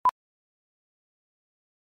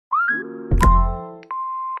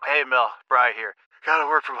Hey, Mel. Bri here. Gotta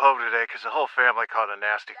work from home today because the whole family caught a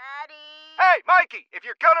nasty... Daddy! Hey, Mikey! If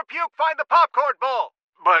you're gonna puke, find the popcorn bowl!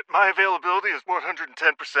 But my availability is 110%.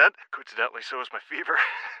 Coincidentally, so is my fever.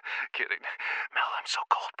 Kidding. Mel, I'm so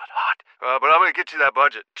cold but hot. But I'm gonna get you that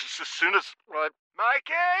budget just as soon as...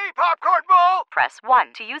 Mikey! Popcorn bowl! Press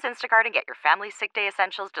 1 to use Instacart and get your family's sick day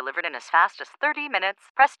essentials delivered in as fast as 30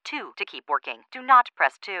 minutes. Press 2 to keep working. Do not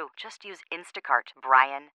press 2. Just use Instacart,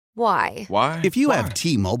 Brian. Why? If you have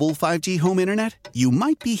T-Mobile 5G home internet, you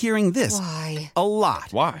might be hearing this Why? a lot.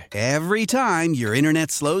 Why? Every time your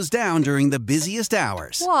internet slows down during the busiest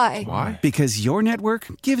hours. Why? Because your network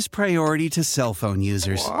gives priority to cell phone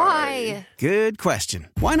users. Why? Good question.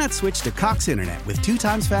 Why not switch to Cox Internet with 2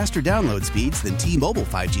 times faster download speeds than T-Mobile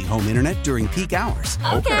 5G home internet during peak hours?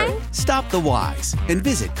 Okay. Stop the whys and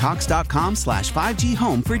visit cox.com/5G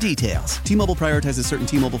home for details. T-Mobile prioritizes certain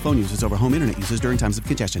T-Mobile phone users over home internet users during times of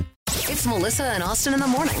congestion. It's Melissa and Austin in the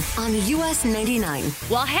morning on US 99.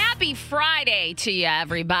 Well, happy Friday to you,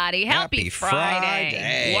 everybody. Happy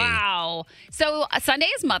Friday. Wow. So Sunday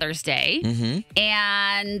is Mother's Day,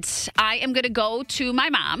 and I am going to go to my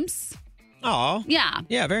mom's. Oh. Yeah.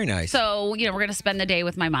 Yeah, very nice. So, we're going to spend the day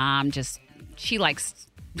with my mom. She likes,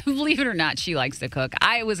 believe it or not, she likes to cook.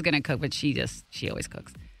 I was going to cook, but she always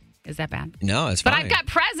cooks. Is that bad? No, it's But fine. I've got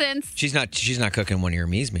presents. She's not cooking one of your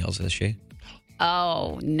Mies meals, is she?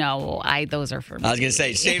 Oh, no. Those are for me. I was going to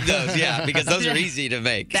say, save those, yeah, because those are easy to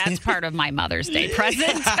make. That's part of my Mother's Day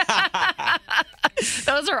present.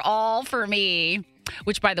 Those are all for me.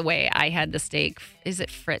 Which, by the way, I had the steak. Is it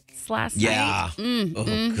Fritz last night?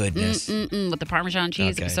 Oh, goodness. With the Parmesan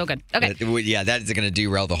cheese. Okay. It was so good. Okay. Yeah, that is going to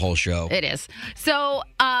derail the whole show. It is. So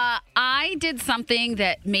I did something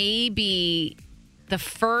that may be the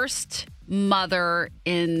first mother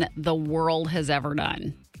in the world has ever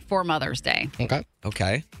done for Mother's Day.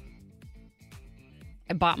 Okay.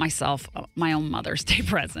 I bought myself my own Mother's Day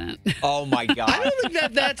present. Oh, my God. I don't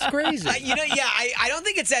think that's crazy. I don't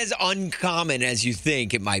think it's as uncommon as you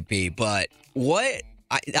think it might be, but what?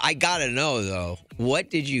 I got to know, though. What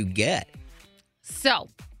did you get? So,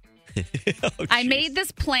 I made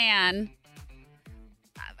this plan.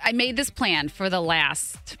 I made this plan for the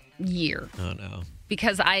last year. Oh, no.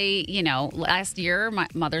 Because last year, my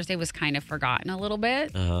Mother's Day was kind of forgotten a little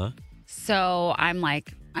bit. Uh-huh. So I'm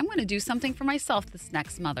like, I'm going to do something for myself this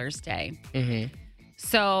next Mother's Day. Mm-hmm.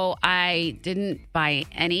 So I didn't buy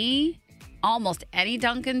almost any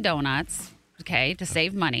Dunkin' Donuts, okay, to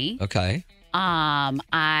save money. Okay.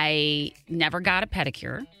 I never got a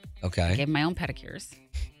pedicure. Okay. I gave my own pedicures.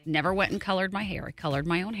 Never went and colored my hair. I colored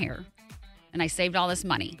my own hair. And I saved all this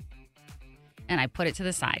money. And I put it to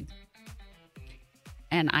the side.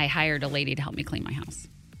 And I hired a lady to help me clean my house.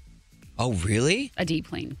 Oh, really? A deep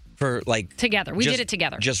clean. For Together. We did it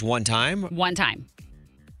together. Just one time? One time.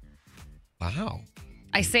 Wow.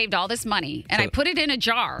 I saved all this money and I put it in a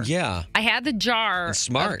jar. Yeah. I had the jar That's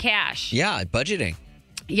smart. of cash. Yeah, budgeting.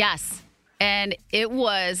 Yes. And it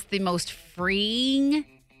was the most freeing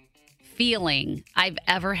feeling I've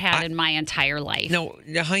ever had in my entire life. No,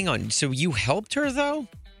 hang on. So you helped her, though?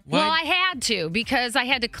 What? Well, I had to because I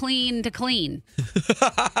had to clean to clean.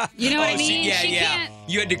 You know what I mean? She can't...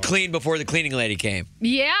 You had to clean before the cleaning lady came.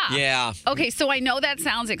 Yeah. Yeah. Okay, so I know that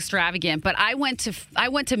sounds extravagant, but I went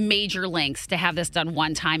to major lengths to have this done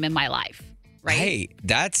one time in my life. Right? Hey,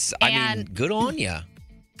 good on you.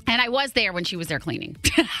 And I was there when she was there cleaning.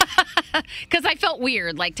 Because I felt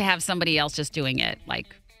weird, to have somebody else just doing it.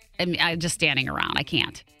 And I'm just standing around. I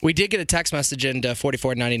can't. We did get a text message into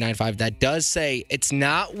 44995 that does say it's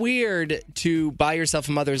not weird to buy yourself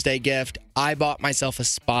a Mother's Day gift. I bought myself a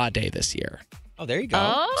spa day this year. Oh, there you go.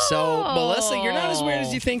 Oh. So, Melissa, you're not as weird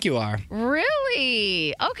as you think you are.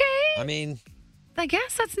 Really? Okay. I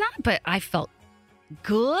guess that's not, but I felt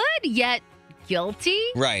good, yet guilty.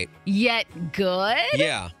 Right. Yet good.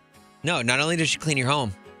 Yeah. No, not only does she clean your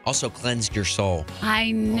home, also cleansed your soul.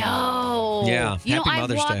 I know. Yeah. Happy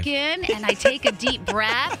Mother's Day. I walk in and I take a deep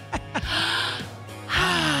breath.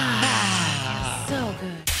 So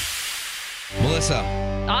good. Melissa.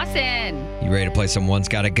 Austin. You ready to play some One's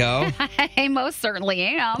Gotta Go? I most certainly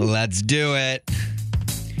am. Let's do it.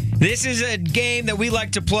 This is a game that we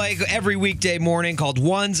like to play every weekday morning called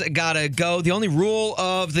One's Gotta Go. The only rule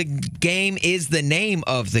of the game is the name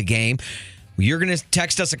of the game. You're going to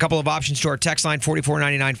text us a couple of options to our text line,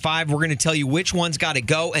 44995. We're going to tell you which one's got to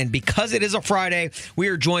go. And because it is a Friday, we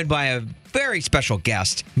are joined by a very special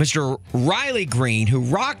guest, Mr. Riley Green, who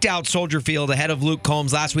rocked out Soldier Field ahead of Luke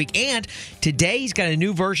Combs last week. And today he's got a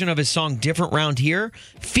new version of his song, Different Round Here,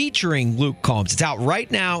 featuring Luke Combs. It's out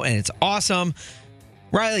right now, and it's awesome.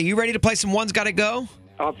 Riley, you ready to play some One's Gotta Go?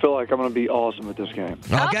 I feel like I'm going to be awesome at this game.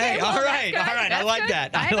 Okay, well, all right. that's I like good.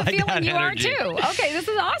 that. I have like a feeling that you energy. are too. Okay, this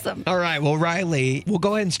is awesome. All right, well, Riley, we'll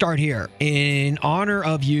go ahead and start here. In honor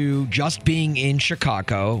of you just being in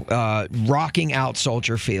Chicago, rocking out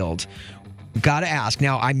Soldier Field, got to ask.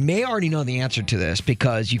 Now, I may already know the answer to this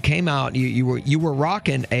because you came out, you were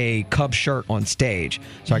rocking a Cubs shirt on stage.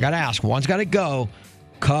 So I got to ask, one's got to go,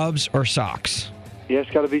 Cubs or Sox? Yeah,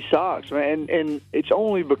 it's got to be Sox, man. And it's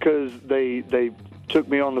only because they took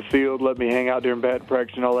me on the field, let me hang out during batting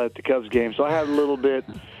practice and all that at the Cubs game. So I had a little bit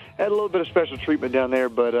of special treatment down there.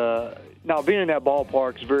 But now being in that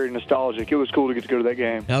ballpark is very nostalgic. It was cool to get to go to that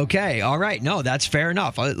game. Okay, all right. No, that's fair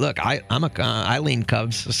enough. Look, I lean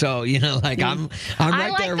Cubs, so I'm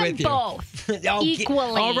right there with you. Both Okay.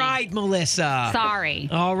 equally. All right, Melissa. Sorry.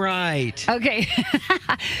 All right. Okay.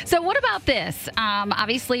 So what about this?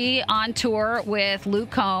 Obviously on tour with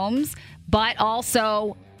Luke Combs, but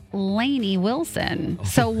also Lainey Wilson.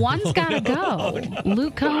 So one's got to go.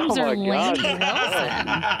 Luke Combs or Lainey Wilson.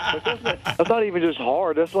 That's not even just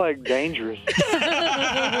hard. That's like dangerous.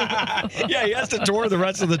 Yeah, he has to tour the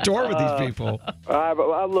rest of the tour with these people. I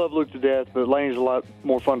love Luke to death, but Lane's a lot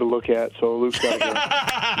more fun to look at, so Luke's got to go.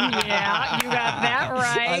 Yeah, you got that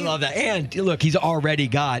right. I love that. And look, he's already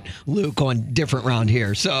got Luke on different round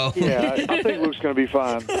here. So yeah, I think Luke's going to be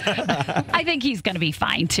fine. I think he's going to be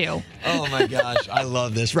fine too. Oh my gosh, I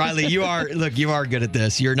love this. Riley, you are good at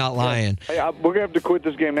this. You're not lying. Hey, we're going to have to quit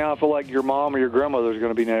this game now. I feel like your mom or your grandmother's going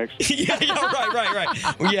to be next. yeah,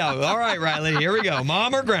 right. Well, yeah, all right, Riley. Here we go.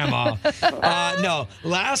 Mom or grandma? No,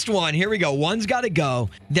 last one. Here we go. One's got to go.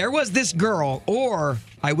 There was this girl, or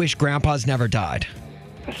I wish grandpa's never died.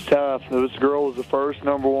 It's tough. This girl was the first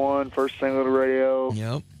first single on the radio.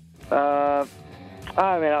 Yep.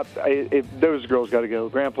 Those girls got to go.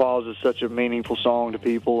 Grandpa's is such a meaningful song to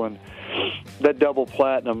people, and that double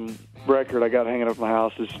platinum record I got hanging up in my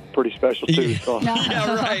house is pretty special too. So.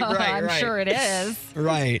 Yeah, right. I'm sure it is.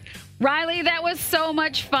 Right. Riley, that was so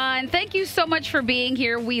much fun. Thank you so much for being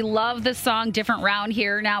here. We love the song Different Round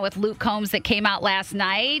here now with Luke Combs that came out last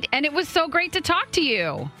night. And it was so great to talk to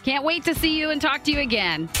you. Can't wait to see you and talk to you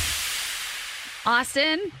again.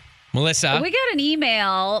 Austin? Melissa? We got an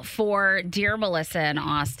email for Dear Melissa and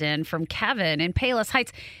Austin from Kevin in Palos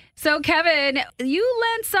Heights. So, Kevin, you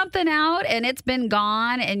lent something out and it's been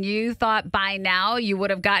gone and you thought by now you would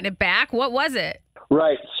have gotten it back. What was it?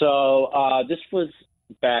 Right. So this was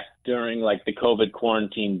back during like the COVID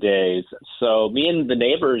quarantine days. So me and the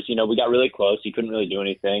neighbors, we got really close. You couldn't really do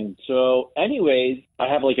anything. So anyways, I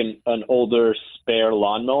have like an older spare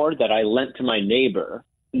lawnmower that I lent to my neighbor.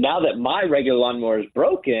 Now that my regular lawnmower is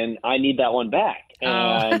broken, I need that one back.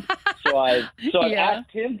 And so I've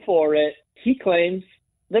asked him for it. He claims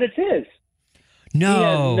that it's his. No. He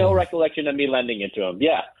has no recollection of me lending it to him.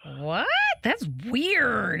 Yeah. What? That's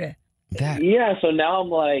weird. Yeah, so now I'm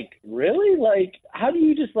like, really? Like, how do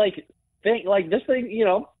you just, think, this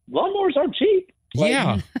thing, lawnmowers aren't cheap.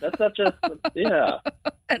 Yeah. That's such a, yeah.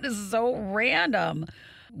 That is so random.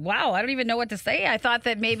 Wow, I don't even know what to say. I thought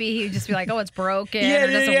that maybe he'd just be like, "Oh, it's broken." Yeah,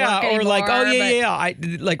 or doesn't work anymore, or like, "Oh,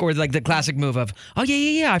 yeah." Or like the classic move of, "Oh,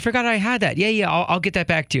 yeah. I forgot I had that. Yeah. I'll get that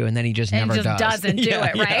back to you," and then he just never doesn't do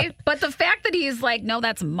it, right? Yeah. But the fact that he's like, "No,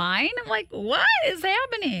 that's mine." I'm like, "What is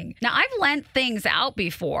happening?" Now, I've lent things out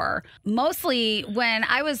before, mostly when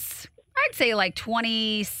I was, I'd say like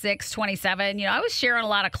 26, 27. I was sharing a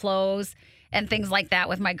lot of clothes and things like that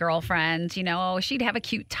with my girlfriend. She'd have a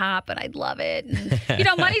cute top and I'd love it. And,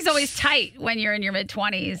 money's always tight when you're in your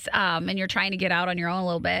mid-20s and you're trying to get out on your own a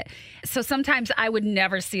little bit. So sometimes I would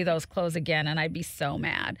never see those clothes again and I'd be so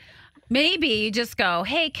mad. Maybe you just go,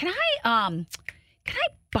 "Hey, can I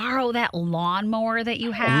borrow that lawnmower that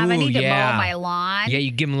you have? I need to mow my lawn." Yeah,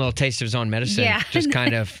 you give him a little taste of his own medicine. Yeah. Just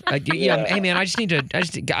kind of, hey man,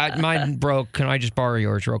 mine broke. Can I just borrow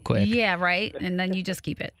yours real quick? Yeah, right. And then you just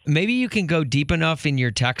keep it. Maybe you can go deep enough in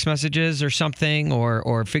your text messages or something,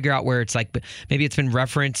 or figure out where it's like, maybe it's been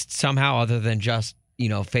referenced somehow other than just,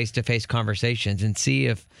 face-to-face conversations, and see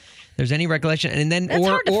if there's any recollection. And then, That's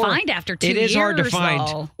hard to find after 2 years. It is hard to find.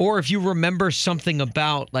 Though. Or if you remember something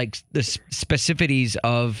about like the specificities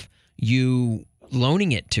of you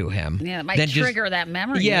loaning it to him. Yeah, it might trigger that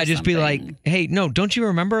memory. Yeah, or just something. be like, "Hey, no, don't you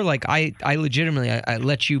remember? Like, I legitimately, I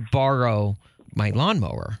let you borrow my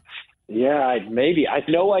lawnmower." Yeah, maybe. I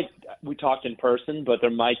know we talked in person, but there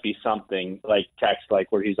might be something like text,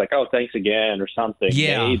 like where he's like, "Oh, thanks again," or something.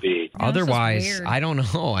 Yeah. Maybe. Otherwise, I don't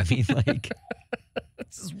know. I mean, like,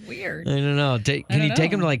 this is weird. I don't know. Can you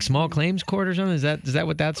take him to like small claims court or something? Is that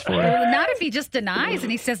what that's for? Not if he just denies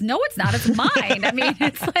and he says, "No, it's not. It's mine." I mean,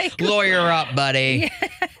 it's like lawyer up, buddy.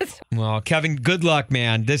 Yes. Well, Kevin, good luck,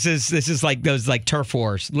 man. This is like those like turf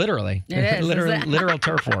wars, literally. It is. literal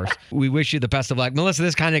turf wars. We wish you the best of luck, Melissa.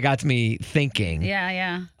 This kind of got me thinking.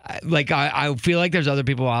 Yeah. Like I feel like there's other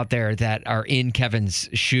people out there that are in Kevin's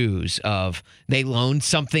shoes. Of they loaned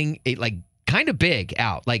something like kind of big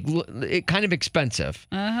out, like kind of expensive.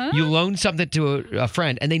 You loaned something to a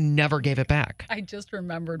friend and they never gave it back. I just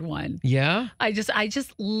remembered one. Yeah. I just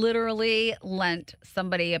literally lent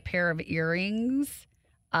somebody a pair of earrings.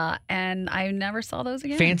 And I never saw those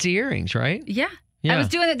again. Fancy earrings, right? Yeah. I was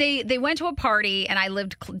doing it. They went to a party, and I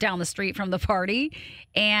lived down the street from the party,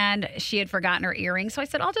 and she had forgotten her earrings. So I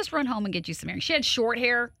said, I'll just run home and get you some earrings. She had short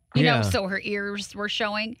hair, you know, so her ears were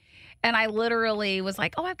showing. And I literally was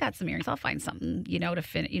like, oh, I've got some earrings. I'll find something, you know, to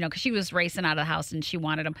finish, you know, because she was racing out of the house, and she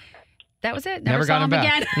wanted them. That was it. Never saw got them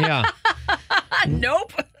back. again. Yeah.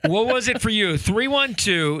 Nope. What was it for you?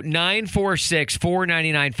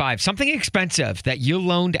 312-946-4995. Something expensive that you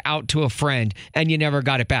loaned out to a friend and you never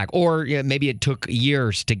got it back. Or maybe it took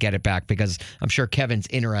years to get it back, because I'm sure Kevin's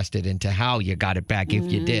interested into how you got it back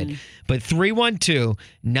if you did. But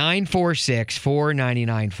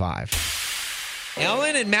 312-946-4995.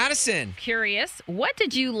 Ellen and Madison. Curious, what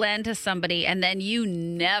did you lend to somebody and then you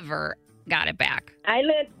never got it back? I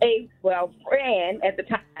lent a friend at the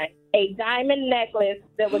time a diamond necklace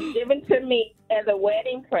that was given to me as a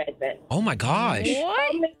wedding present. Oh my gosh.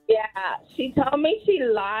 What? She told me she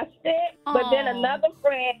lost it, but then another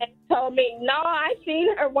friend told me, no, I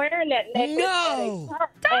seen her wearing that necklace. No.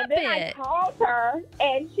 And then I called her,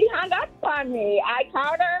 and she hung up on me. I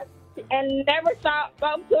called her and never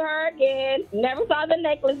spoke to her again, never saw the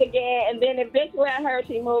necklace again, and then eventually I heard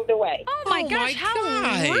she moved away. Oh my gosh, how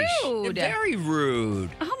rude. Very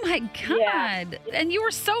rude. Oh my God. Yeah. And you were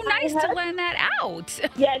so nice to lend that out.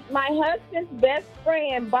 Yes, my husband's best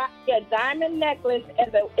friend bought me a diamond necklace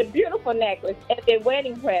as a beautiful necklace as a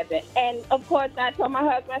wedding present. And of course I told my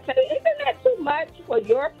husband, I said, isn't that too much for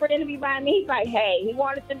your friend to be buying me? He's like, hey, he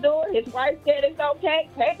wanted to do it. His wife said it's okay.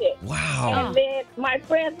 Take it. Wow. And then my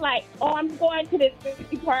friend's like, oh, I'm going to this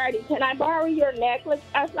big party. Can I borrow your necklace?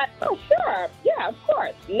 I was like, oh, sure. Yeah, of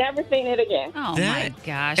course. Never seen it again. Oh, my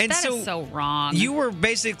gosh. And that is so wrong. You were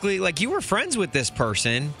basically, like, you were friends with this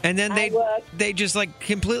person, and then they just, like,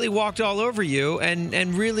 completely walked all over you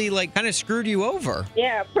and really, like, kind of screwed you over.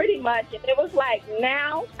 Yeah, pretty much. And it was like,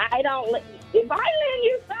 now I don't... If I lend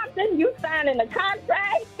you something, you signing a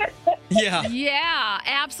contract. Yeah. Yeah,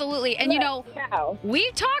 absolutely. And, you know,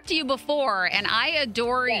 we've talked to you before, and I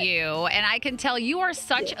adore you, and I can tell you are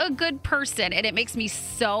such a good person, and it makes me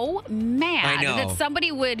so mad that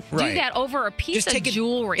somebody would do that over a piece of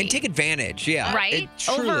jewelry. And take advantage, Right?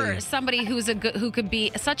 Over somebody who could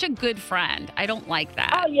be such a good friend. I don't like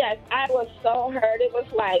that. Oh, yes. I was so hurt. It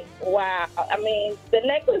was like, wow. I mean, the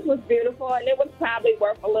necklace was beautiful, and it was probably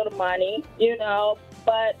worth a little money. You know,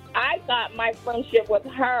 but I thought my friendship with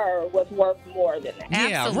her was worth more than that.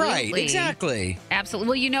 Yeah, right. Exactly. Absolutely.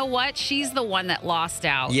 Well, you know what? She's the one that lost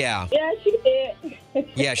out. Yeah. Yeah, she did.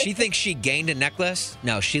 Yeah, she thinks she gained a necklace.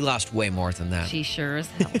 No, she lost way more than that. She sure as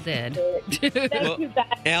hell did. Well,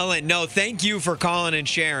 Ellen, no, thank you for calling and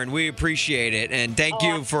sharing. We appreciate it. And thank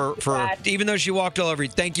you for even though she walked all over you,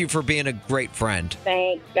 thank you for being a great friend.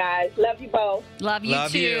 Thanks, guys. Love you both. Love you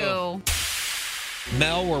too. You.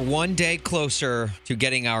 Mel, we're one day closer to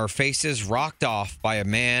getting our faces rocked off by a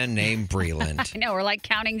man named Breland. I know, we're like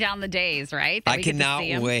counting down the days, right? I cannot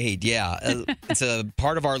wait. Yeah. It's a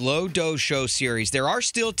part of our Low Dose Show series. There are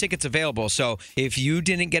still tickets available. So if you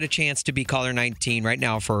didn't get a chance to be caller 19 right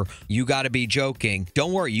now for You Gotta Be Joking,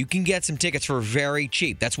 don't worry. You can get some tickets for very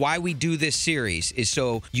cheap. That's why we do this series, is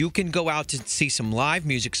so you can go out to see some live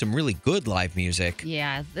music, some really good live music.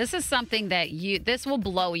 Yeah. This is something that this will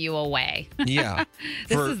blow you away. Yeah.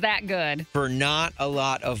 This is that good. For not a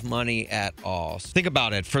lot of money at all. Think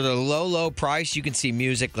about it. For the low, low price, you can see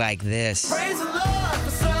music like this. Praise the Lord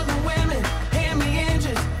for Southern women, hammy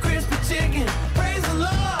inches, crispy chicken. Praise the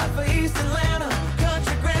Lord for East Atlanta,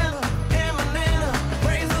 country grandma, and banana.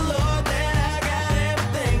 Praise the Lord that I got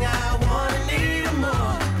everything I want and need and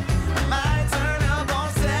more. I might turn up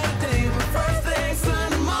on Saturday, but first thing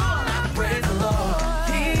Sunday morning, I praise the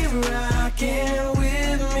Lord. He's rocking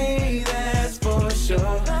with me, that's for sure.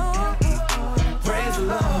 Praise the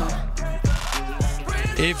Lord.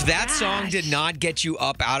 If that song did not get you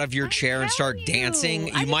up out of your chair and start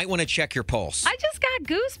dancing, you might want to check your pulse. I just got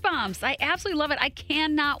goosebumps. I absolutely love it. I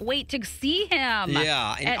cannot wait to see him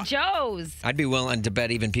at Joe's. I'd be willing to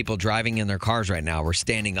bet even people driving in their cars right now were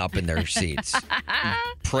standing up in their seats,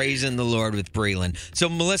 praising the Lord with Breland. So,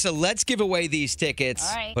 Melissa, let's give away these tickets,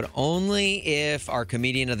 All right. but only if our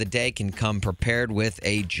comedian of the day can come prepared with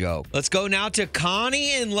a joke. Let's go now to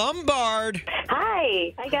Connie in Lombard.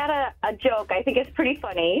 Hi, I got a joke. I think it's pretty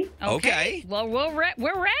funny. Okay. Well,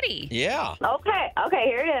 we're ready. Yeah. Okay,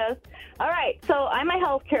 here it is. All right, so I'm a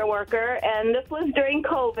healthcare worker, and this was during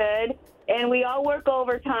COVID, and we all work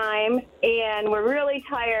overtime, and we're really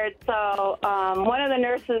tired, so one of the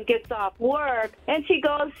nurses gets off work, and she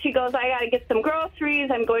goes, I got to get some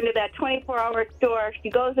groceries. I'm going to that 24-hour store. She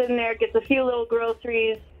goes in there, gets a few little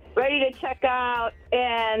groceries, ready to check out,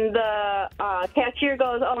 and the cashier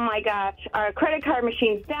goes, oh my gosh, our credit card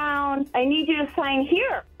machine's down. I need you to sign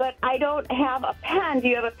here, but I don't have a pen. Do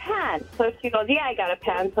you have a pen? So she goes, yeah, I got a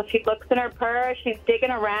pen. So she looks in her purse. She's digging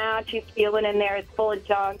around. She's feeling in there. It's full of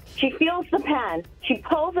junk. She feels the pen. She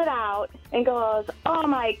pulls it out and goes, oh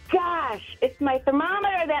my gosh, it's my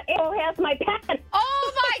thermometer that has my pen.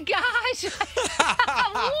 Oh my gosh.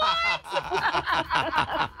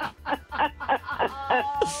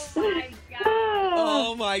 What?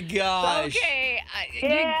 Oh my gosh. Okay.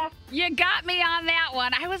 Yeah. You got me on that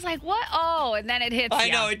one. I was like, what? Oh, and then it hits I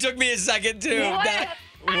you. know. It took me a second, too. What?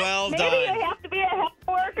 Well Maybe done. you have to be a health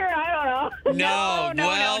worker. I don't know. No,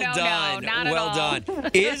 well no, done. not at well all.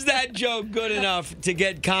 done. Is that joke good enough to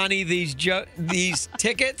get Connie these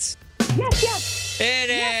tickets? Yes. It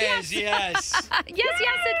is, yes. Yes,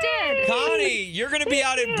 it did. Connie, you're going to be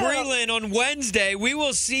out at Breland on Wednesday. We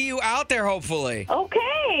will see you out there, hopefully.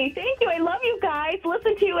 Okay, thank you. I love you guys.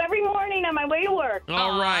 Listen to you every morning on my way to work.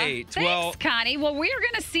 All right. Thanks, Well, Connie. Well, we are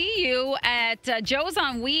going to see you at Joe's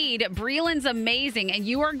on Weed. Breland's amazing, and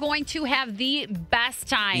you are going to have the best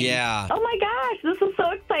time. yeah. Oh my gosh, this is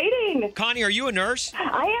so exciting. Connie, are you a nurse?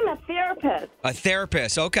 I am a therapist. A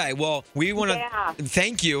therapist. Okay. Well, we want to Yeah.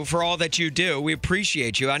 thank you for all that you do. We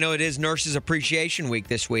appreciate you. I know it is Nurses Appreciation Week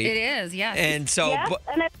this week. It is, yes. And so, Yes,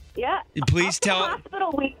 and it's, please also tell.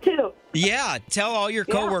 hospital week too. Yeah, tell all your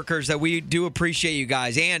coworkers that we do appreciate you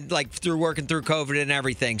guys, and like through working through COVID and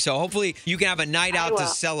everything. So hopefully you can have a night out to will.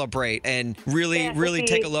 celebrate and really, Yeah, really see,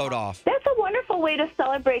 take a load off. That's a wonderful way to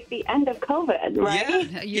celebrate the end of COVID, right?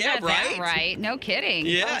 Yeah, You got that right. No kidding.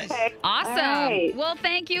 Yes. Okay. Awesome. All right. Well,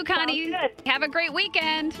 thank you, Connie. Sounds good. Have a great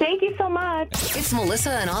weekend. Thank you so much. It's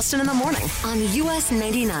Melissa and Austin in the morning on US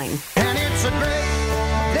 99. And it's a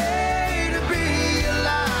great day to be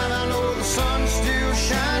alive. I know the sun's still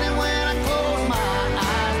shining when I close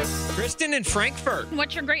my eyes. Kristen in Frankfurt.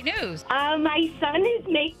 What's your great news? My son is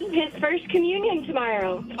making his first communion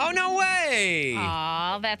tomorrow. Oh, no way.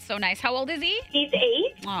 Aw, that's so nice. How old is he? He's 8.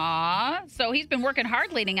 Aw, so he's been working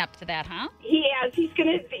hard leading up to that, huh? He has. He's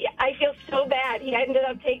going to be. I feel so bad. He ended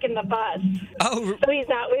up taking the bus. Oh. So he's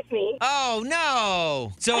not with me. Oh,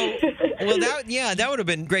 no. So, well, that would have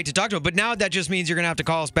been great to talk to him. But now that just means you're going to have to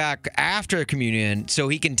call us back after communion so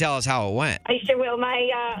he can tell us how it went. I sure will. My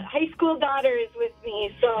high school daughter is with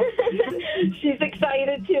me, so she's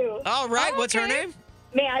excited too. All right. What's her name?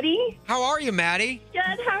 Maddie. How are you, Maddie? Good.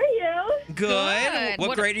 How are you? Good.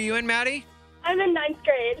 What grade are you in, Maddie? I'm in 9th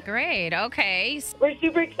grade. Great. Okay. We're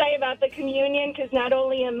super excited about the communion because not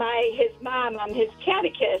only am I his mom, I'm his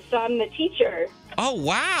catechist, so I'm the teacher. Oh,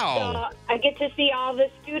 wow. So I get to see all the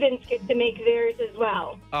students get to make theirs as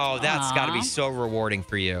well. Oh, that's got to be Aw. so rewarding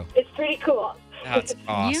for you. It's pretty cool. That's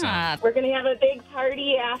awesome. Yeah. We're going to have a big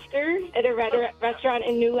party after at a restaurant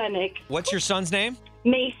in New Lenox. What's your son's name?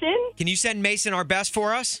 Mason, Can you send Mason our best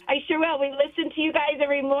for us? I sure will. We listen to you guys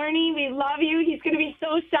every morning. We love you. He's going to be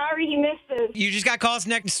so sorry he missed this. You just got to call us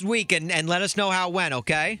next week and let us know how it went,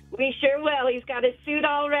 okay? We sure will. He's got his suit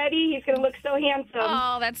all ready. He's going to look so handsome.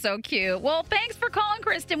 Oh, that's so cute. Well, thanks for calling,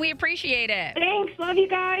 Kristen. We appreciate it. Thanks. Love you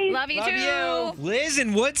guys. Love you Love too. you. Liz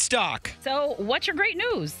in Woodstock. So, what's your great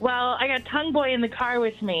news? Well, I got Tongue Boy in the car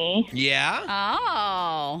with me, Yeah?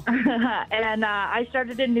 Oh. and I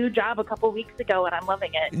started a new job a couple weeks ago, and I'm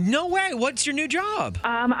loving it. No way. What's your new job?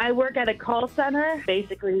 I work at a call center.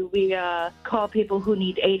 Basically, we call people who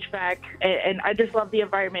need HVAC, and I just love the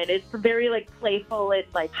environment. It's very, playful. It's,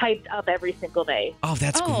 hyped up every single day. Oh,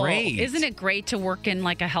 that's great. Isn't it great to work in,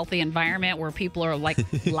 a healthy environment where people are, light,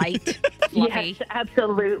 fluffy? Yes,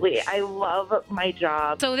 absolutely. I love my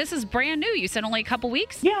job. So, this is brand new. You said only a couple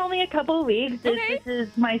weeks? Yeah, only a couple of weeks. Okay. This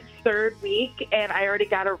is my 3rd week, and I already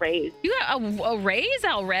got a raise. You got a raise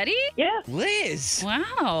already? Yeah. Liz.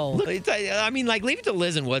 Wow. I mean, like, leave it to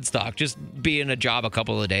Liz in Woodstock. Just be in a job a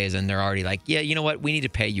couple of days, and they're already like, yeah, you know what? We need to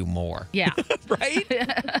pay you more. Yeah.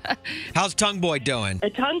 Right? How's Tongue Boy doing?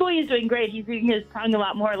 Tongue Boy is doing great. He's using his tongue a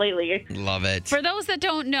lot more lately. Love it. For those that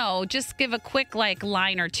don't know, just give a quick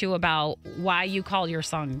line or two about why you call your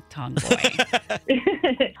son Tongue Boy.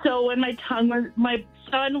 So when my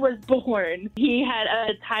son was born, he had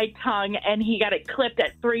a tied tongue and he got it clipped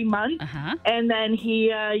at 3 months. And then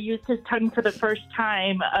he used his tongue for the first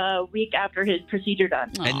time a week after his procedure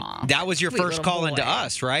done. And that was your first call into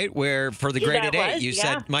us, right? Where for the Great at 8, you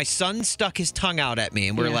said, my son stuck his tongue out at me.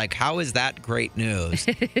 And we're like, how is that great news?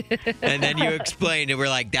 And then you explained it. We're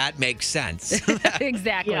like, that makes sense.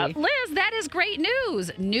 Exactly. Liz, that is great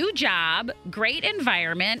news. New job, great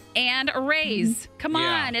environment, and a raise. Come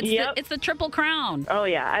on. It's the triple crown. Oh,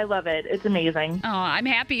 yeah. I love it. It's amazing. Oh, I'm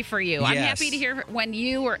happy for you. I'm Yes. happy to hear when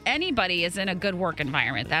you or anybody is in a good work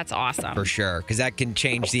environment. That's awesome. For sure. Because that can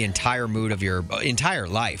change the entire mood of your entire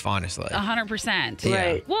life, honestly. 100%. Yeah.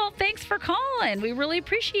 Right. Well, thanks for calling. We really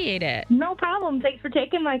appreciate it. No problem. Thanks for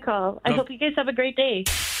taking my call. I hope you guys have a great day.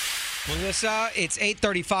 Melissa, it's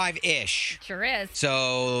 8:35-ish. Sure is.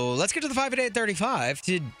 So let's get to the 5 at 8:35.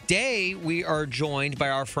 Today, we are joined by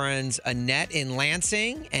our friends Annette in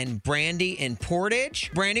Lansing and Brandy in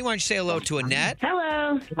Portage. Brandy, why don't you say hello to Annette?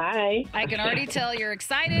 Hello. Hi. I can already tell you're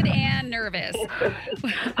excited and nervous.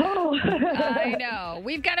 Oh. I know.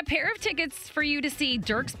 We've got a pair of tickets for you to see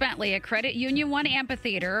Dierks Bentley at Credit Union 1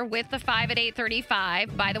 Amphitheater with the 5 at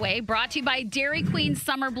 8:35. By the way, brought to you by Dairy Queen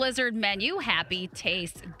Summer Blizzard Menu. Happy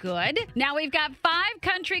tastes good. Now we've got 5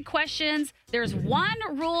 country questions. There's one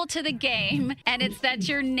rule to the game, and it's that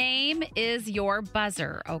your name is your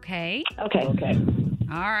buzzer, okay? Okay.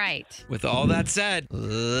 All right. With all that said,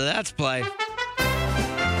 let's play.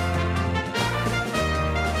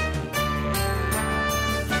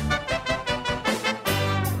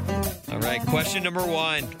 All right, question number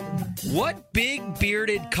 1. What big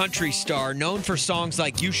bearded country star known for songs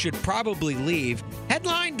like You Should Probably Leave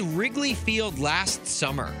headlined Wrigley Field last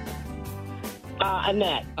summer?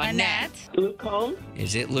 Annette. Luke Combs.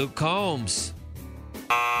 Is it Luke Combs?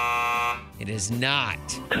 It is not.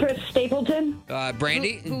 Chris Stapleton.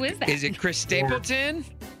 Brandy? Who is that? Is it Chris Stapleton?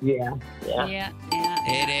 Yeah.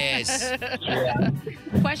 It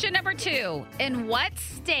is. Question number 2. In what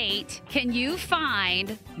state can you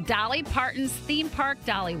find Dolly Parton's theme park,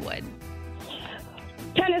 Dollywood?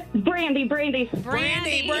 Brandy.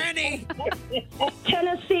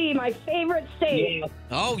 Tennessee, my favorite state.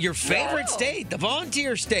 Oh, your favorite state, the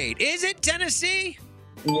volunteer state. Is it Tennessee?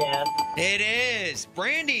 Yes. It is.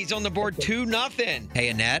 Brandy's on the board 2-0. Hey,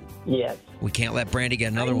 Annette. Yes. We can't let Brandy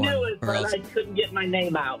get another one. It, or else... I couldn't get my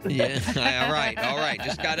name out. Yeah. All right.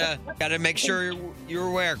 Just gotta make sure you're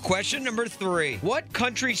aware. Question number 3. What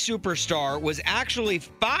country superstar was actually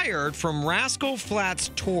fired from Rascal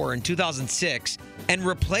Flatts tour in 2006 and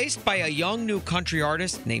replaced by a young new country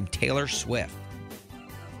artist named Taylor Swift?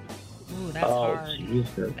 Ooh, that's hard.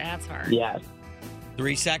 Jesus. That's hard. Yes.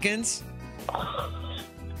 3 seconds.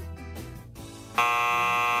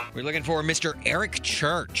 We're looking for Mr. Eric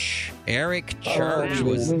Church. Eric Church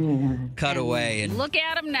was cut away. And look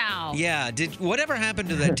at him now. Yeah. Whatever happened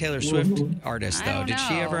to that Taylor Swift artist, though? I don't Did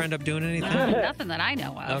she know. ever end up doing anything? Nothing that I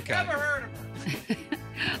know of. Okay. Never heard of her.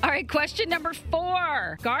 All right, question number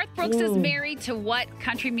 4. Garth Brooks is married to what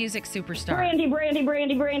country music superstar? Brandy.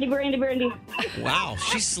 Wow,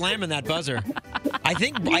 she's slamming that buzzer. I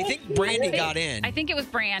think Brandy got in. I think it was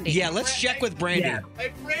Brandy. Yeah, let's check with Brandy.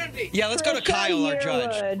 Hey, Brandy. Yeah, let's go to Kyle, our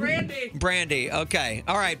judge. Brandy. Brandy, okay.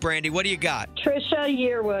 All right, Brandy, what do you got? Trisha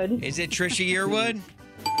Yearwood. Is it Trisha Yearwood?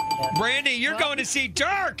 Brandy, you're going to see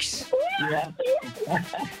Dierks.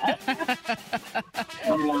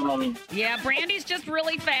 Yeah, Brandy's just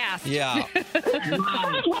really fast. Yeah.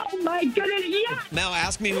 Oh my goodness, yes. Now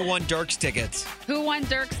ask me who won Dierks tickets. Who won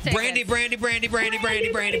Dierks tickets? Brandy.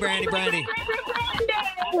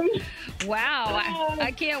 Wow,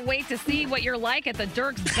 I can't wait to see what you're like at the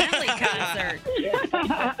Dierks Bentley concert.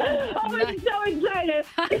 Oh, I'm so excited.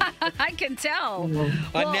 I can tell.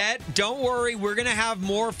 Annette, don't worry. We're going to have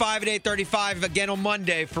more 5 at 8:35 again on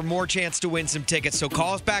Monday for more chance to win some tickets. So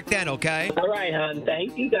call us back then, okay? All right, hon.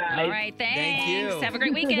 Thank you, guys. All right, thanks. Thank you. Have a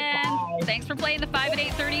great weekend. Bye. Thanks for playing the 5 at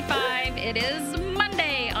 8:35. It is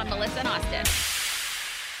Monday on Melissa and Austin.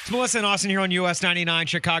 It's Melissa and Austin here on US 99,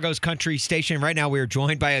 Chicago's country station. Right now, we are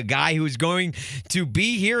joined by a guy who is going to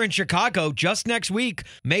be here in Chicago just next week,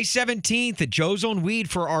 May 17th at Joe's on Weed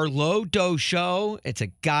for our Low Dose show. It's a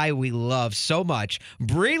guy we love so much.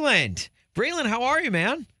 Breland. Breland, how are you,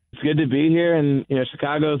 man? It's good to be here, and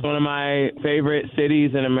Chicago is one of my favorite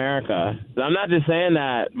cities in America. I'm not just saying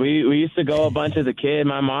that. We used to go a bunch as a kid.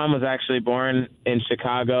 My mom was actually born in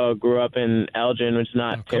Chicago, grew up in Elgin, which is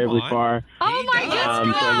not terribly far. Oh my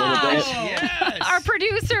goodness! Yes. Our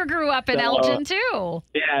producer grew up in Elgin too.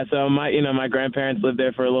 Yeah, so my grandparents lived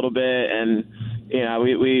there for a little bit, and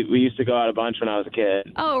we used to go out a bunch when I was a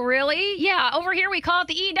kid. Oh, really? Yeah. Over here we call it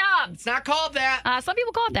the E-Dub. It's not called that. Some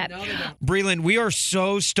people call it that. No, they don't. Breland, we are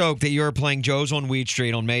so stoked that you're playing Joe's on Weed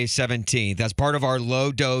Street on May 17th as part of our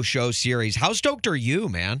Low Dough Show series. How stoked are you,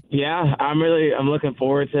 man? Yeah, I'm looking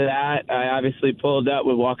forward to that. I obviously pulled up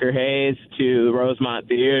with Walker Hayes to Rosemont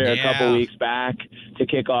Theater a couple weeks back to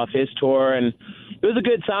kick off his tour, and it was a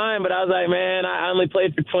good time, but I was like, man, I only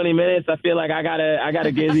played for 20 minutes. I feel like I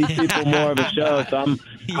gotta give these people more of a show. So I'm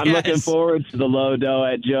looking forward to the Low Dough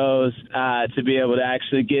at Joe's to be able to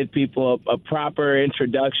actually give people a proper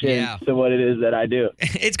introduction to what it is that I do.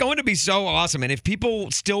 It's going to be so awesome. And if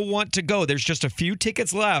people still want to go, there's just a few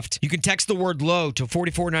tickets left. You can text the word LOW to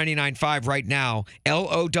 44995 right now,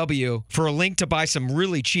 LOW, for a link to buy some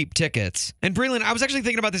really cheap tickets. And Breland, I was actually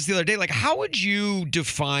thinking about this the other day. Like, how would you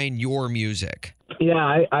define your music?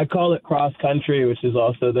 Yeah, I call it cross country, which is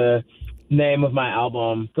also the name of my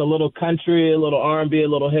album. It's a little country, a little R&B, a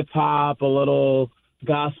little hip hop, a little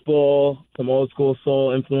gospel, some old school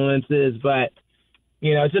soul influences, but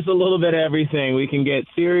it's just a little bit of everything. We can get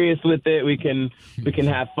serious with it. We can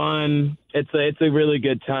have fun. It's a really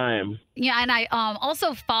good time. Yeah, and I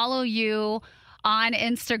also follow you on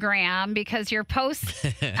Instagram because your posts,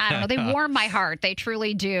 I don't know, they warm my heart. They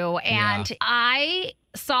truly do. And I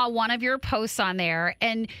saw one of your posts on there,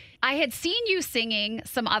 and I had seen you singing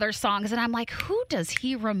some other songs, and I'm like, who does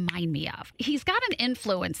he remind me of? He's got an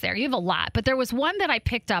influence there. You have a lot, but there was one that I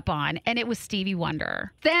picked up on, and it was Stevie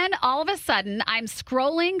Wonder. Then all of a sudden, I'm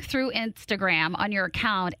scrolling through Instagram on your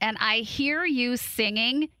account, and I hear you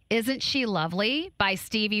singing Isn't She Lovely by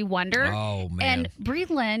Stevie Wonder. Oh, man. And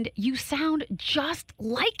Breland, you sound just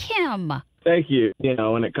like him. Thank you.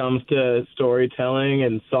 When it comes to storytelling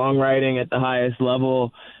and songwriting at the highest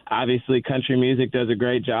level, obviously country music does a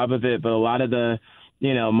great job of it, but a lot of the,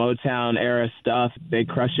 Motown era stuff, they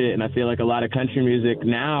crush it. And I feel like a lot of country music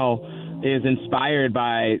now is inspired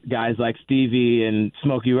by guys like Stevie and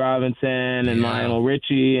Smokey Robinson and Lionel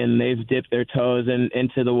Richie, and they've dipped their toes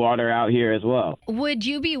into the water out here as well. Would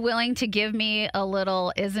you be willing to give me a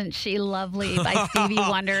little Isn't She Lovely by Stevie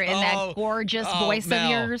Wonder in that gorgeous voice of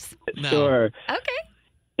yours? No. Sure. Okay.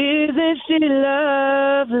 Isn't she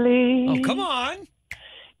lovely? Oh, come on.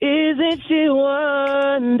 Isn't she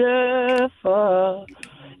wonderful?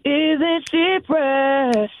 Isn't she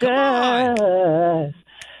precious?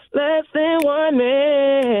 Less than 1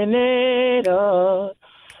 minute old.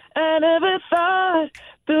 I never thought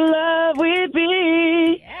through love we'd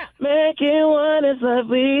be making one as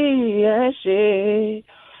lovely as she.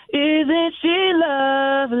 Isn't she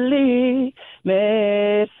lovely?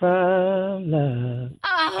 Made from love.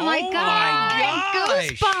 Oh my God.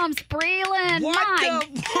 Goosebumps, Breland. My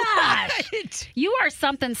gosh. You are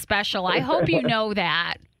something special. I hope you know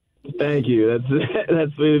that. Thank you.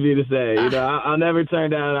 That's sweet of you to say. I'll never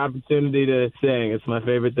turn down an opportunity to sing. It's my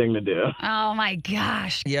favorite thing to do. Oh my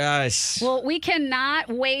gosh. Yes. Well, we cannot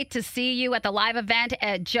wait to see you at the live event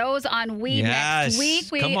at Joe's on Weed next week.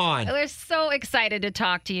 Come on. We're so excited to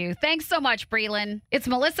talk to you. Thanks so much, Breland. It's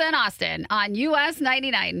Melissa and Austin on US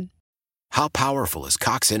 99. How powerful is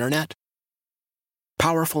Cox Internet?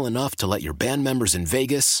 Powerful enough to let your band members in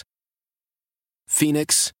Vegas,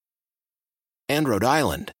 Phoenix, and Rhode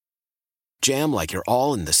Island jam like you're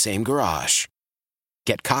all in the same garage.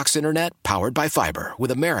 Get Cox Internet powered by fiber with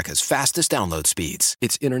America's fastest download speeds.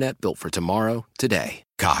 It's internet built for tomorrow, today.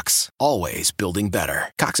 Cox, always building better.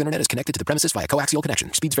 Cox Internet is connected to the premises via coaxial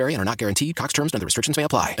connection. Speeds vary and are not guaranteed. Cox terms and other restrictions may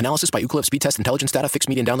apply. Analysis by Ookla Speed Test Intelligence Data. Fixed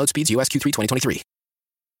median download speeds. US Q3 2023.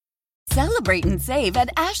 Celebrate and save at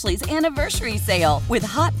Ashley's Anniversary Sale. With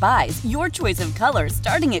Hot Buys, your choice of colors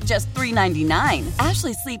starting at just $3.99.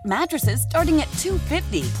 Ashley Sleep mattresses starting at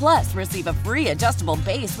 $2.50. Plus, receive a free adjustable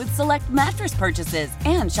base with select mattress purchases.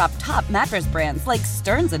 And shop top mattress brands like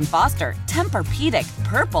Stearns & Foster, Tempur-Pedic,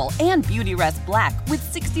 Purple, and Beautyrest Black with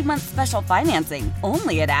 60-month special financing.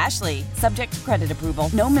 Only at Ashley. Subject to credit approval.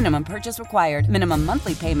 No minimum purchase required. Minimum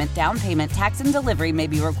monthly payment, down payment, tax, and delivery may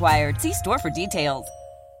be required. See store for details.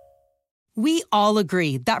 We all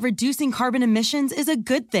agree that reducing carbon emissions is a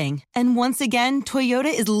good thing. And once again, Toyota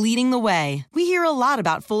is leading the way. We hear a lot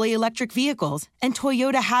about fully electric vehicles, and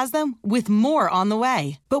Toyota has them with more on the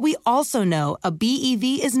way. But we also know a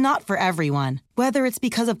BEV is not for everyone, whether it's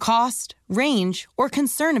because of cost, range, or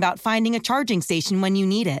concern about finding a charging station when you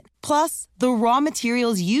need it. Plus, the raw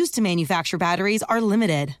materials used to manufacture batteries are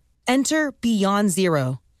limited. Enter Beyond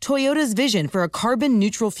Zero, Toyota's vision for a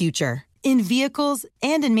carbon-neutral future. In vehicles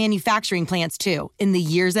and in manufacturing plants, too, in the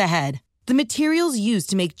years ahead. The materials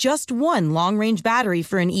used to make just one long-range battery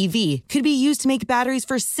for an EV could be used to make batteries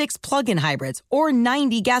for 6 plug-in hybrids or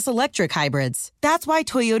 90 gas-electric hybrids. That's why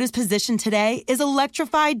Toyota's position today is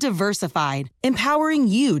electrified, diversified, empowering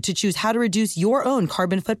you to choose how to reduce your own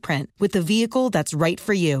carbon footprint with the vehicle that's right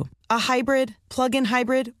for you. A hybrid, plug-in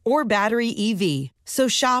hybrid, or battery EV. So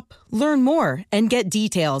shop, learn more, and get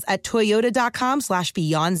details at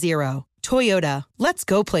toyota.com/beyondzero. Toyota, let's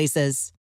go places.